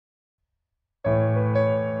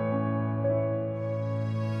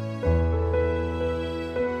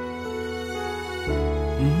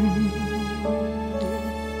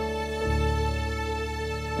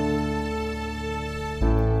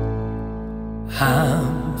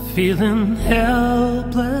I'm feeling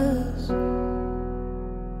helpless,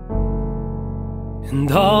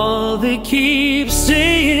 and all they keep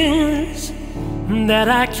saying is that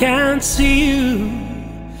I can't see you.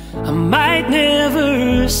 I might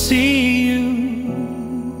never see you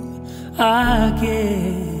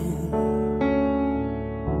again.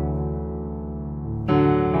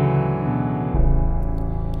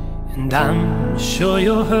 And I'm sure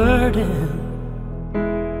you're hurting,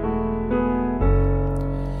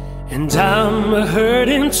 and I'm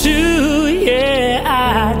hurting too. Yeah,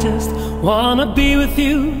 I just wanna be with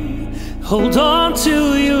you, hold on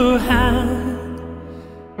to your hand.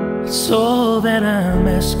 It's all that I'm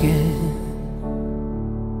asking,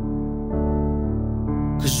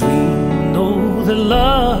 'cause we know that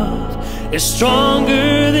love is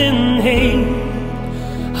stronger than hate,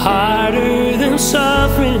 harder than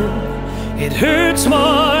suffering, it hurts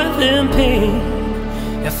more than pain.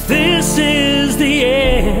 If this is the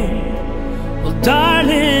end, well,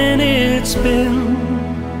 darling, it's been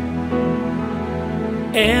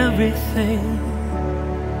everything.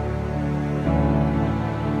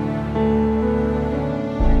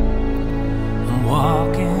 I'm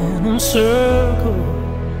walking in circles,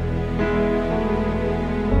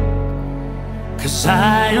 'cause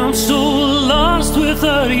I am so lost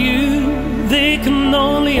without you. They can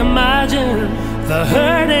only imagine the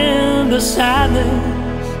hurt and the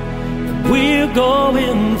sadness that we're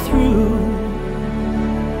going through.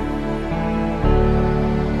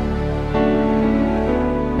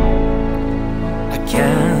 I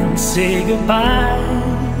can't say goodbye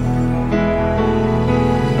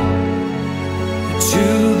to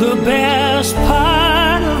the best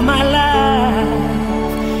part of my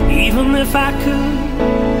life, even if I could,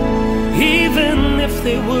 even if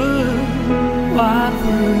they would. What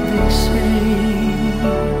would they say?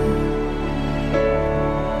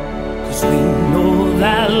 'Cause we know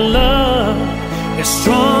that love is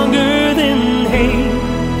stronger than hate,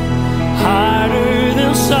 harder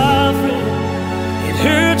than suffering, it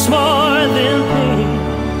hurts more than pain.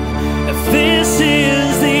 If this is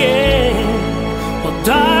the end, well,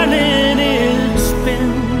 darling, it's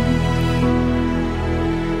been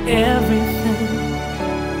everything.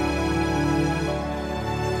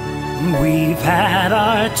 We've had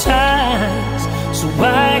our times, so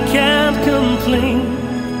I can't complain,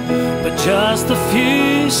 but just a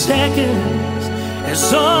few seconds is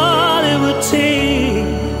all it would take.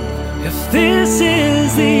 If this is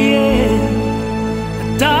the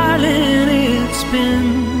end, darling, it's been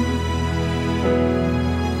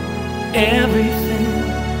everything,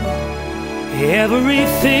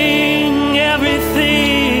 everything, everything.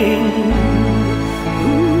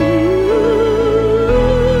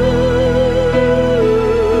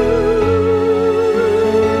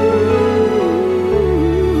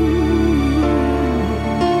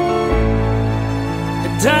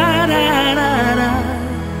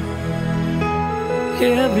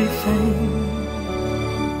 Everything,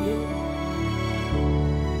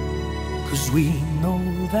 'cause we know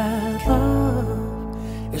that love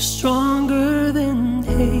is stronger than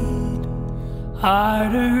hate,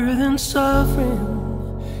 harder than suffering,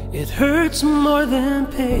 it hurts more than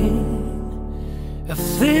pain. If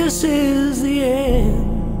this is the end,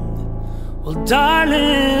 well,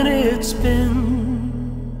 darling, it's been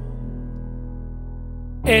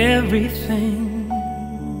everything.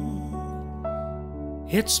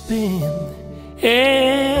 It's been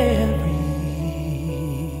everything.